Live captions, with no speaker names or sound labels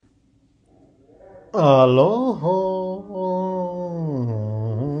Aló.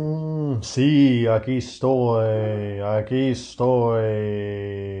 Sí, aquí estoy.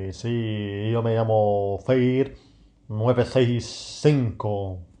 Sí, yo me llamo Fair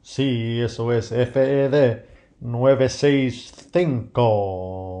 965. Sí, eso es FED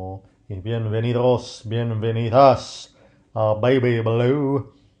 965. Y bienvenidos, bienvenidas a Baby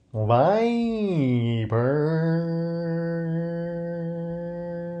Blue Viper.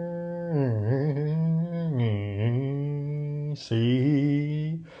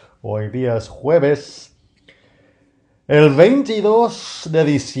 Sí, hoy día es jueves, el 22 de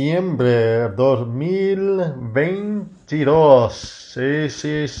diciembre 2022. Sí,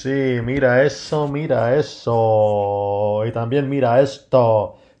 sí, sí, mira eso, mira eso. Y también mira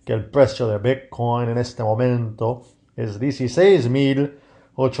esto, que el precio de Bitcoin en este momento es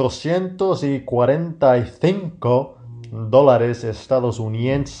 16.845 dólares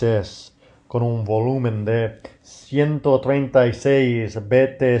estadounidenses con un volumen de 136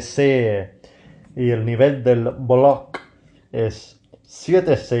 BTC y el nivel del block es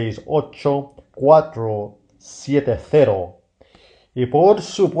 768470. Y por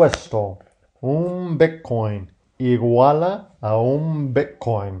supuesto, un Bitcoin iguala a un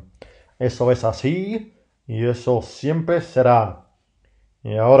Bitcoin. Eso es así y eso siempre será.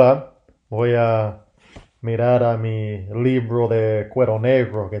 Y ahora voy a mirar a mi libro de cuero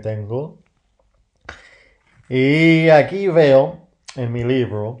negro que tengo. Y aquí veo en mi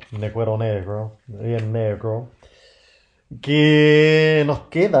libro de cuero negro, bien negro, que nos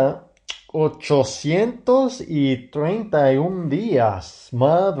queda 831 días.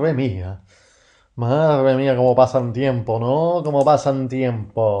 Madre mía, cómo pasan tiempo, ¿no? Cómo pasan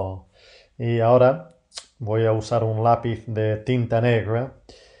tiempo. Y ahora voy a usar un lápiz de tinta negra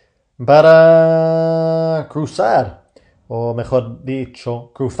para cruzar, o mejor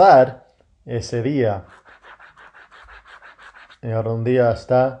dicho, cruzar ese día. Y ahora un día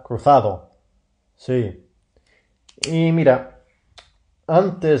está cruzado. Sí. Y mira,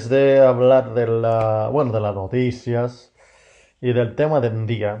 antes de hablar de las noticias y del tema del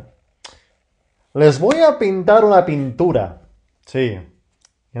día, les voy a pintar una pintura. Sí.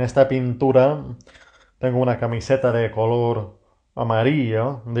 En esta pintura tengo una camiseta de color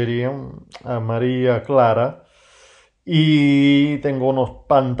amarillo, diría, amarilla clara. Y tengo unos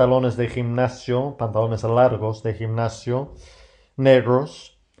pantalones de gimnasio, pantalones largos de gimnasio,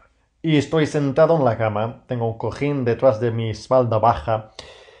 negros. Y estoy sentado en la cama. Tengo un cojín detrás de mi espalda baja.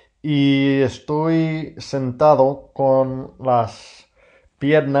 Y estoy sentado con las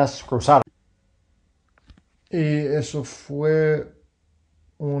piernas cruzadas. Y eso fue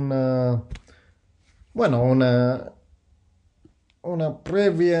una, bueno, una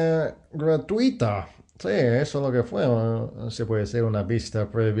previa gratuita. Sí, eso es lo que fue. Se puede ser una vista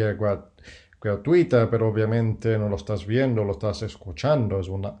previa gratuita, pero obviamente no lo estás viendo, lo estás escuchando.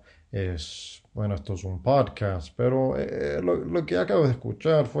 Bueno, esto es un podcast, pero lo que acabo de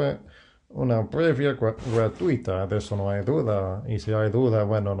escuchar fue una previa gratuita, de eso no hay duda. Y si hay duda,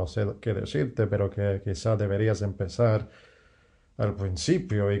 bueno, no sé qué decirte, pero que quizá deberías empezar al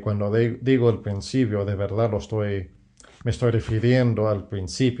principio. Y cuando digo el principio, de verdad me estoy refiriendo al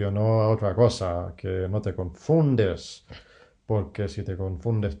principio, no a otra cosa, que no te confundes, porque si te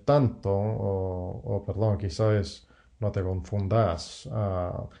confundes tanto, perdón, quizás no te confundas,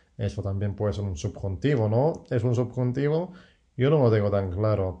 eso también puede ser un subjuntivo, ¿no? ¿Es un subjuntivo? Yo no lo tengo tan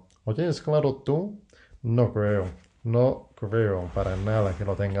claro. ¿Lo tienes claro tú? No creo, no creo para nada que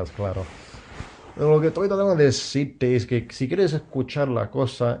lo tengas claro. Lo que estoy tratando de decirte es que si quieres escuchar la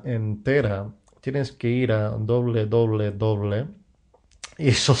cosa entera, tienes que ir a www, y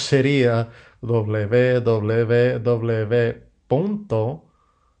eso sería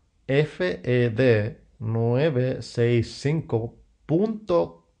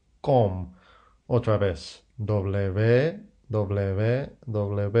www.fed965.com. Otra vez,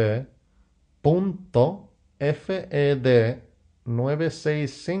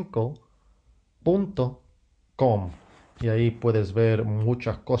 Y ahí puedes ver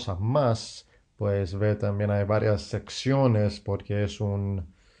muchas cosas más. Puedes ver también hay varias secciones porque es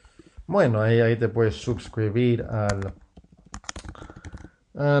bueno, ahí te puedes suscribir al,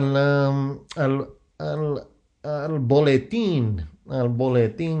 um, al, al, al boletín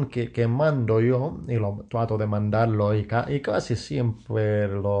que mando yo y lo trato de mandarlo y casi siempre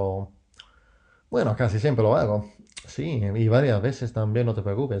bueno, casi siempre lo hago. Sí, y varias veces también, no te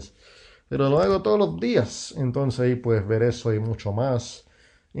preocupes. Pero lo hago todos los días. Entonces ahí puedes ver eso y mucho más.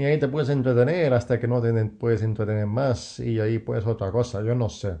 Y ahí te puedes entretener hasta que no te puedes entretener más. Y ahí pues otra cosa, yo no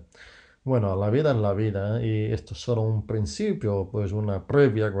sé. Bueno, la vida es la vida y esto es solo un principio, pues una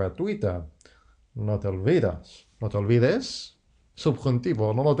previa gratuita. No te olvidas. No te olvides.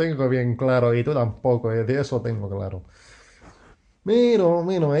 Subjuntivo, no lo tengo bien claro y tú tampoco, de eso tengo claro. Mira,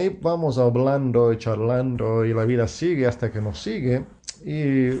 ahí vamos hablando y charlando y la vida sigue hasta que nos sigue.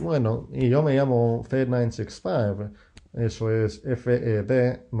 Y bueno, y yo me llamo Fed965, eso es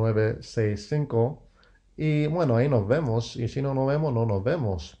FED965. Y bueno, ahí nos vemos. Y si no nos vemos, no nos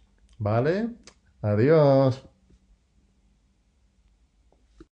vemos. ¿Vale? Adiós.